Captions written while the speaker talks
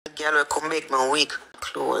girl will come make my wig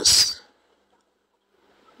clothes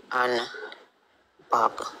and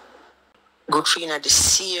bag. Good for you the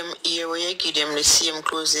same ear where you give them, the same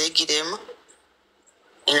clothes you give them.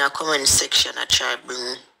 In a comment section, I try to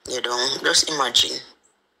bring you down. Just imagine.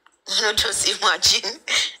 No, just imagine.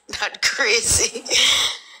 That crazy.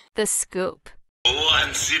 The Scoop. Oh,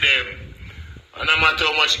 and Sidem. And no matter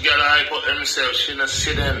how much girl hype up himself, she not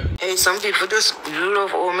see them. Hey, some people just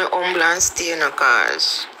love how me humble and stay in the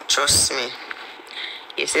cars. Trust me.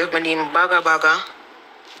 You see, if my name bagger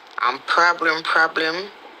and problem.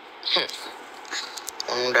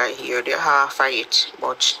 Under here, the half of it,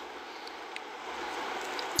 but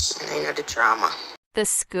I know the drama. The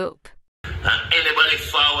Scoop. And anybody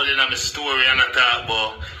forward in my story and I talk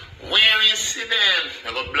about where you see them,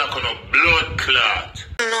 I got black on a blood clot.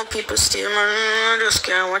 No people still, man. I just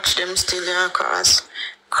can't watch them still there because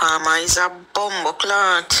karma is a bumbo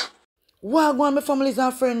clot. Wagwan, my families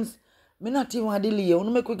and friends. Me not even a delay. I want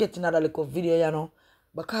to make we get another little video, you know.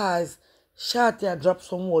 Because Shorty a drop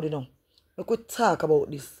some word, you know. We could talk about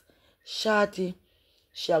this. Shorty,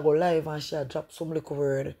 she a go live and she a drop some little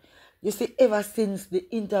word. You see, ever since the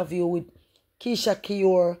interview with Keisha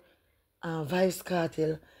Kior and Vybz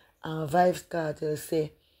Kartel, and Vybz Kartel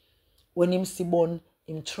say, when him see bun,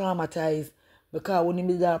 him traumatized, because when him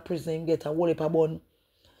is in prison, him get a whole heap of bun.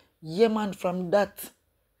 Yeah, man, from that,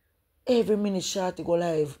 every minute Shorty go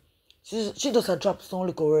live, she just a drop some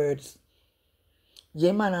little words.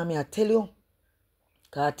 Yeah, man, I mean, I tell you,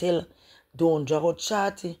 Kartel, don't drag out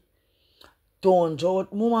Shorty. Don't drag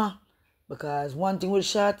out Mama. Because one thing with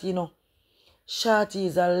Shorty, you know, Shorty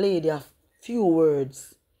is a lady of few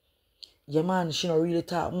words. Yeah, man, she don't really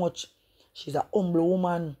talk much. She's a humble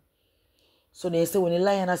woman. So they say when the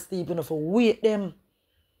lion is sleep, you know, for wait them.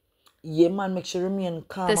 Yeah, man, make sure remain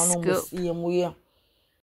calm and humble same way.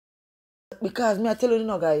 Because me, I tell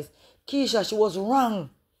you, guys, Keisha, she was wrong.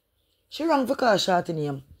 She wrong for call Shorty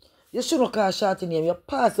name. You shouldn't call Shorty name. You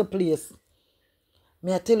pass the place.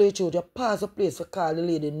 Me, I tell you the truth, you pass the place for call the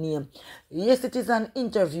lady name. Yes, it is an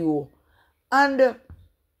interview. And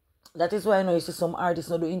that is why I know you see some artists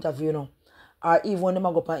not do interview, you know. Or even when they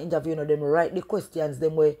go up and interview, you know, them write the questions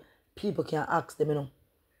them where people can ask them, you know.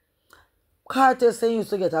 Kartel say he used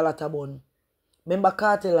to get a lot of bun. Remember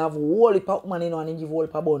Kartel have whole heap of money, you know, and he give whole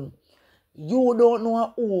heap of bun. You don't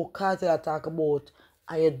know who Kartel talk about.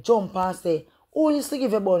 And you jump and say, oh, you used to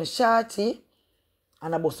give a bun, Shorty.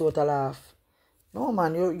 And I bust out a laugh. No,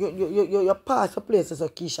 man, you pass the places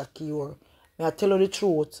of Keisha Kior. May I tell you the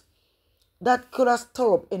truth. That could have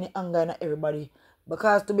stirred up any anger in everybody.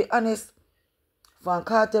 Because to be honest, when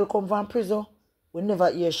Kartel come from prison, we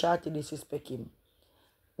never hear Shorty disrespect him.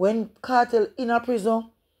 When Kartel in a prison,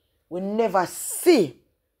 we never see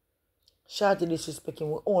Shorty disrespect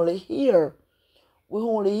him. We only hear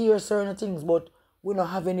certain things, but we don't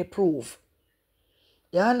have any proof.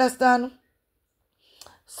 You understand?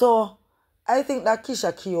 So, I think that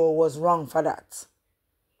Keisha Kior was wrong for that.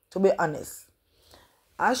 To be honest.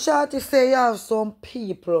 And Shorty say you have some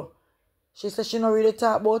people. She said she don't really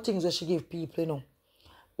talk about things that she give people, you know.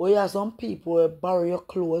 But you have some people who borrow your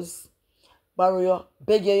clothes,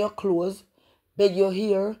 beg you your clothes, beg your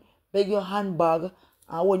hair, beg your handbag.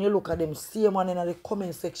 And when you look at them, see man in the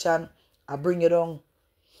comment section, I bring you down.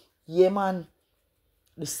 Yeah, man.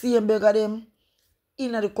 The same beg of them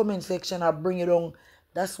in the comment section, I bring you down.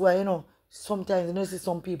 That's why, you know, sometimes you know, see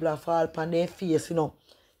some people that fall upon their face, you know.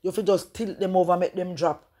 You have to just tilt them over, make them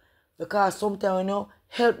drop. Because sometimes, you know,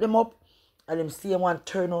 help them up, and them see one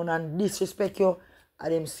turn on and disrespect you,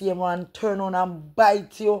 and them see one turn on and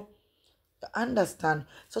bite you. You understand?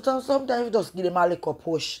 So sometimes you just give them a little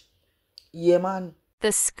push. Yeah, man.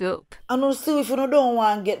 The Scoop. And also, if you don't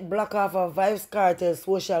want to get blocked off of Vybz Kartel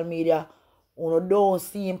social media, you don't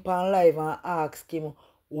see him on live and ask him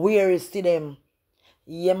where is Sidem.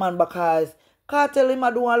 Yeah, man, because Kartel him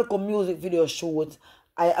a do a little music video shoot.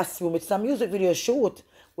 I assume it's a music video shoot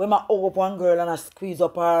where I hug up one girl and I squeeze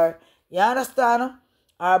up her. You understand?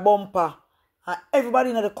 Her bumper. And everybody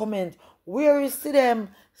in the comment, where is Sidem?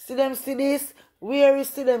 Sidem see this? Where is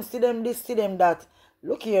Sidem? Sidem this, Sidem that.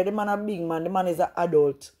 Look here, the man a big man. The man is an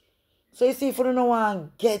adult. So you see, if you don't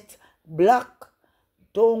want to get black,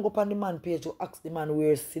 don't go up on the man page to ask the man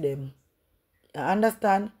where is Sidem. You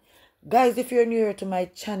understand? Guys, if you're new here to my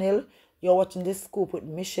channel, you're watching this Scoop with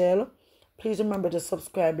Michelle. Please remember to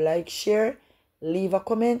subscribe, like, share, leave a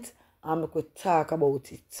comment, and we could talk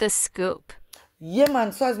about it. The Scoop. Yeah,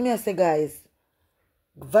 man. So as me I say, guys,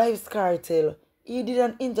 Vybz Kartel, he did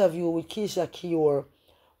an interview with Keisha Kior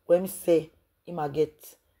when he say he might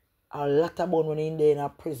get a lot of bun when he in there in a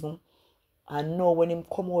prison. And now when him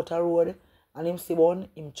come out the road and him see one,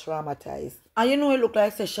 him traumatized. And you know it look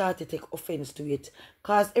like say Shorty take offense to it.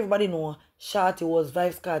 Cause everybody know Shorty was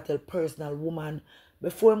Vybz Kartel personal woman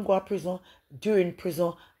before him go to prison, during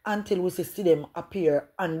prison, until we see them appear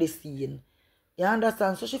on the scene. You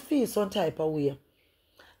understand? So she feels some type of way.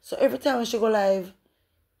 So every time when she go live,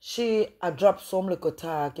 she a drop some little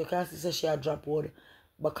talk. You can't see she a drop word.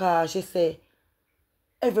 Because she say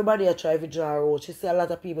everybody a try to draw her out. She say a lot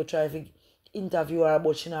of people try to interview her,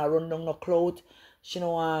 but she not run down no clout. She no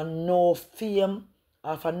want no fame.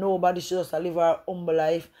 Or for nobody, she just live her humble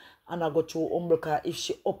life. And I go through humble, because if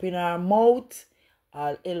she open her mouth,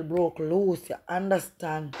 all hell broke loose. You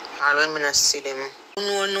understand? All when I see them, you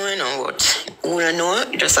know what? You know,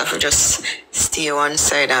 you just have to just stay one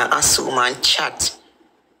side and assume and chat.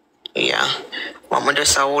 Yeah. But I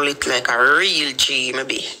just hold it like a real G,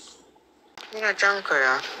 maybe. You're a junker,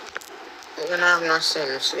 yeah. You don't have no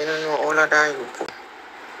sense. You don't know all of that you put.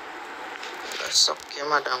 Just suck your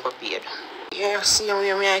mother and go bed. Yeah, see how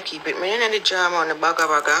I keep it. Me in the drama on the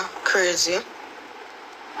bagga. Crazy.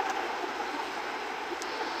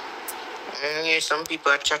 Yeah, some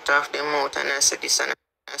people chat off their mouth and I said this and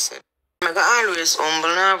I said, I got always humble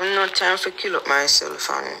and I have no time to kill up myself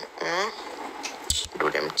and do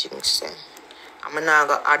them things then. I'm not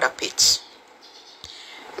going to adapt it.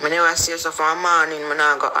 I never say so for a morning, I'm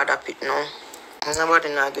not going to adapt it now. Nobody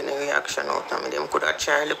not getting a reaction out of me. Them could have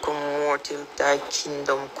tried to come more till thy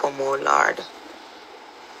kingdom come, oh Lord.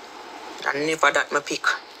 And never that me pick.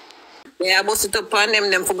 Yeah, bust it up on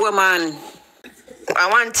them for go man. I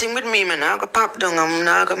want thing with me, man. I go pop down, I'm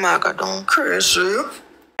not going to mark it down. Crazy.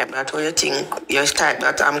 That's what you think. You type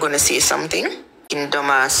that I'm going to say something. In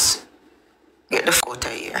dumbass. Get the fuck out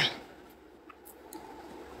of here.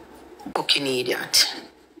 Fucking idiot.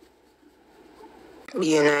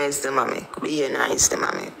 Be nice them a make. Be nice them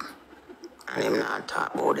a make. And them not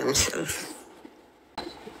talk about themselves.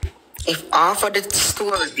 If half of the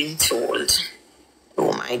story been told,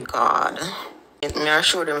 oh my God. Me I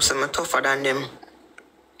show them some tougher than them.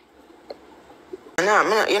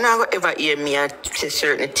 You're not going to ever hear me say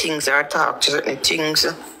certain things or talk to certain things.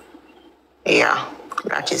 Yeah,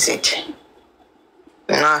 that is it.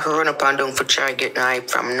 You don't have to run up and down for try to get no hype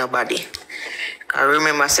from nobody. I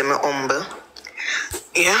remember saying me humble.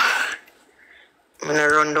 Yeah. I'm going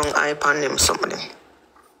to run down hype on them somebody.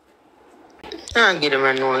 I give them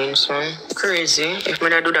annoyance, man. Crazy. If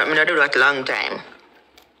I do that, I do that long time.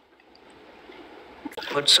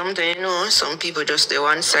 But sometimes, you know, some people just stay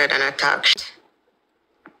one side and attack.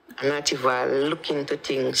 I'm not even looking into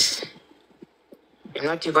things. I'm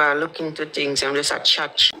not even looking into things. I'm just a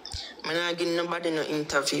chat. I'm not giving nobody no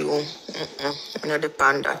interview. I'm not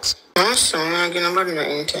depend on that. So I'm not giving nobody no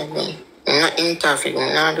interview. I'm not interview.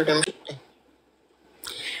 I'm not do them shit.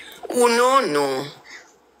 Who no?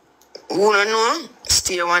 Who no?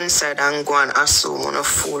 Stay one side and go and assume on a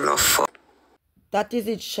fool of fuck. That is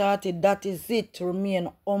it, Shorty. That is it.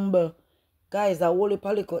 Remain humble. Guys, I will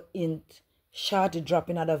a little hint. Shorty drop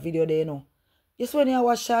another video there, you know. This when you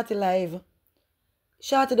watch Shorty live.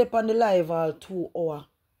 Shorty up on the live all 2 hours.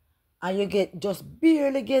 And you just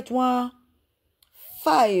barely get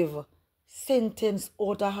 5 sentence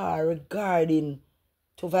out of her regarding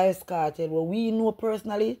to Vybz Kartel. Well, we know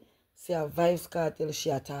personally, say a Vybz Kartel she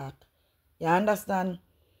attack. You understand?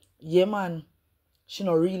 Yeah, man. She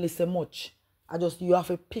not really say much. You have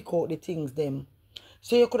to pick out the things them.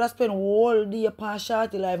 So you could have spent whole day upon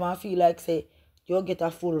Shorty live and feel like say you get a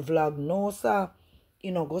full vlog. No, sir.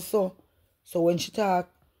 You know, go so. So when she talk,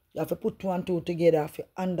 you have to put 2 and 2 together if you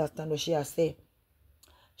understand what she has say.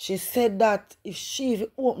 She said that if she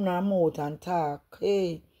open her mouth and talk,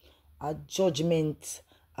 hey, a judgment,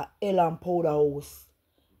 a hell and powder house.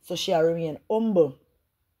 So she remain humble.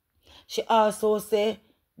 She also say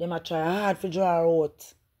them a try hard to draw her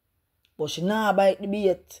out. But she not bite the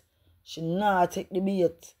bait. She not take the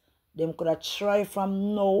bait. Them could have try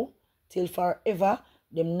from now till forever.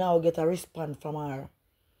 Them now get a response from her.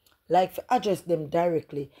 Like to address them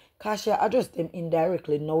directly. Cause she address them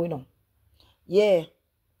indirectly now, you know. Yeah.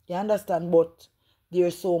 You understand? But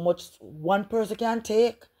there's so much one person can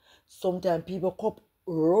take. Sometimes people come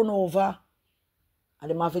run over.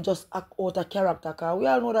 And they have to just act out a character. Cause we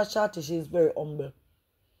all know that Shorty, she is very humble.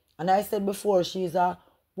 And I said before, she's a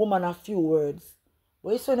woman of few words.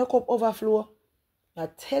 But it's when you cup overflow, I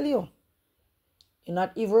tell you, you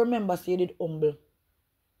not even remember say you did humble.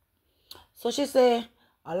 So she say,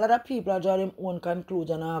 a lot of people are drawing their own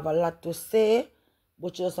conclusion and have a lot to say,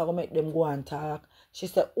 but you just have to make them go and talk. She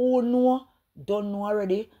said, who know, don't know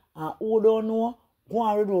already, and who don't know, go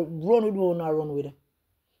and run with run with.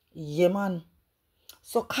 Yeah, man.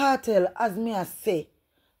 So Kartel, as me I say,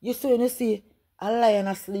 You see when you see a lion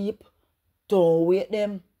asleep, don't wake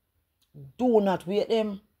them. Do not wake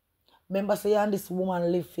them. Remember, say, and this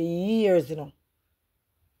woman lived for years, you know.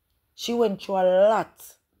 She went through a lot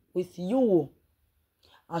with you.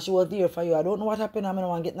 And she was there for you. I don't know what happened. I mean, I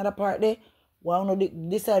want to get another part there. Well, I don't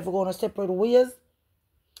decide if we're going to separate ways.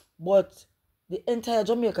 But the entire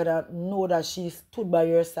Jamaica that know that she stood by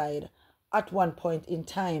your side at one point in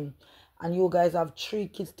time. And you guys have 3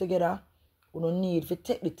 kids together. You don't need to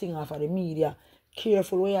take the thing off of the media.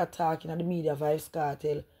 Careful when you're talking at the media, Vybz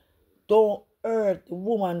Kartel. Don't hurt the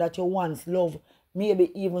woman that you once loved,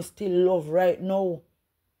 maybe even still love right now.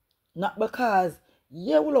 Not because,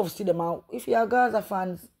 yeah, we love Sidem. If you're Gaza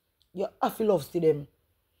fans, you have to love Sidem.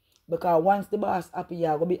 Because once the boss happy,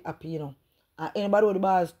 you're going to be happy, you know. And anybody who the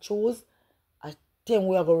boss choose, I think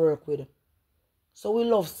we are going to work with. So we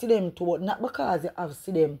love Sidem too, but not because you have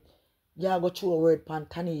Sidem. You're going to throw a word upon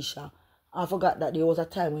Tanisha. I forgot that there was a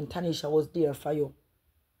time when Tanisha was there for you.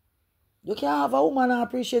 You can't have a woman and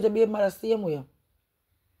appreciate your baby mother the same way.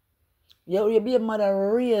 Your baby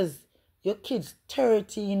mother raised your kids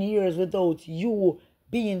 13 years without you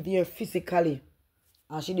being there physically.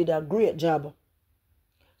 And she did a great job.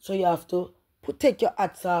 So you have to take your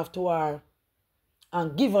hats off to her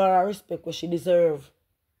and give her a respect what she deserves.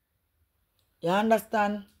 You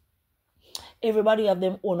understand? Everybody have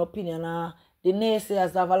their own opinion. The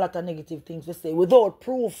naysayers have a lot of negative things to say without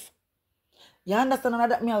proof. You understand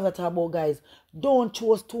that me have talk about, guys? Don't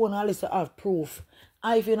throw stone unless you have proof.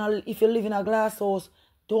 And if you live in a glass house,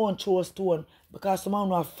 don't throw stone because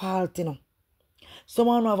someone have fault, you know.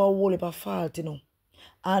 Someone have a whole heap of fault, you know.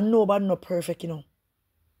 And nobody not perfect, you know.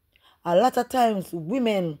 A lot of times,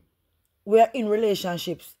 women, we are in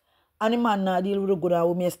relationships and the man not deal with the good and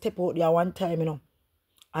we may step out there one time, you know,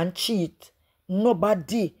 and cheat.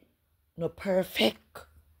 Nobody not perfect.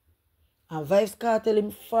 And Vybz Kartel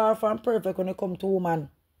him far from perfect when it come to woman.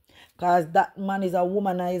 Because that man is a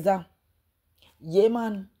womanizer. Yeah,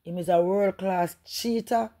 man. Him is a world-class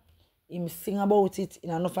cheater. Him sing about it.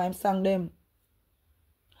 In enough of him sang them.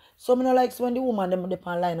 So me no likes when the woman them up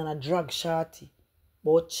online and a drag Shorty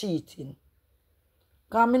about cheating.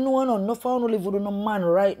 Because me know no found live with no man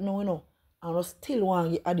right now, you know. And I still want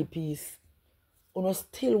to give Addy peace. And I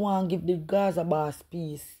still want to give the Gaza boss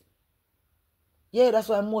peace. Yeah, that's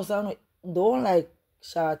why most of them don't like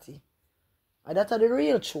Shorty. And that's the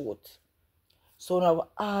real truth. So you have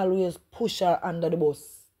always push her under the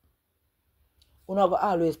bus. You have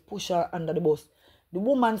always push her under the bus. The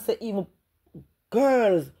woman say even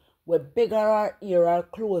girls will beg her ear, her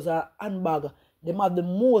clothes, her handbag. Them have the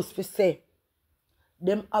most to say.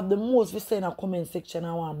 Them have the most to say in a comment section.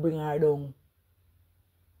 I want to bring her down.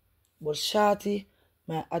 But Shorty,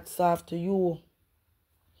 my hats off to you.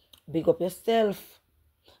 Big up yourself.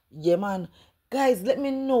 Yeah, man. Guys, let me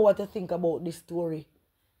know what you think about this story.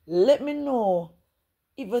 Let me know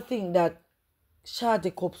if you think that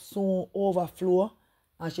Shorty cup soon overflow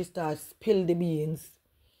and she starts spill the beans.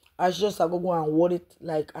 Or she just go and word it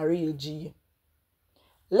like a real G.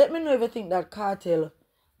 Let me know if you think that Kartel,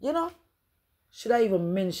 you know, should I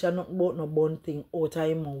even mention nothing about no bun thing out of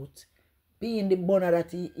him mouth? Being the bunner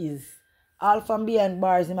that he is. All from behind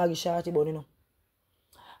bars, he might give Shorty bun, you know.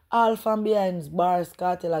 All from behind bars,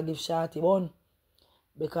 Kartel I give Shorty bun.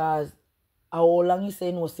 Because how long he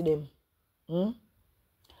say no see them?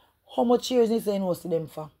 How much years he say no see them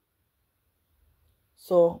for?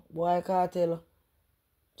 So, boy Kartel,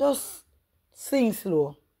 just sing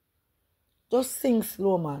slow. Just sing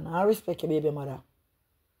slow, man. I respect your baby mother.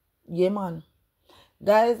 Yeah, man.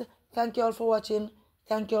 Guys, thank you all for watching.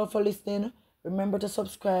 Thank you all for listening. Remember to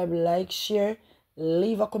subscribe, like, share,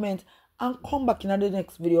 leave a comment, and come back in the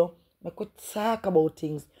next video. We could talk about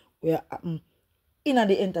things where in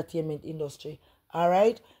the entertainment industry.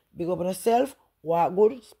 Alright? Big up on yourself. Walk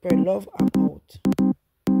good. Spread love. I'm out.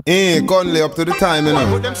 Hey, Conley, up to the time, you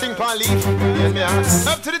know. Put them sing pan leaf. Yes, me ask.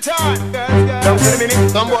 Up to the time. Down to the minute.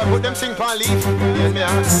 Some boy put them sing pan leaf. Yes, me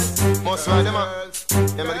ask. Most of them are.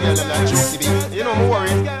 Them are the girls that like juicy beat. You know, me worry.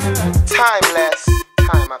 Timeless.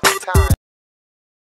 Time after time.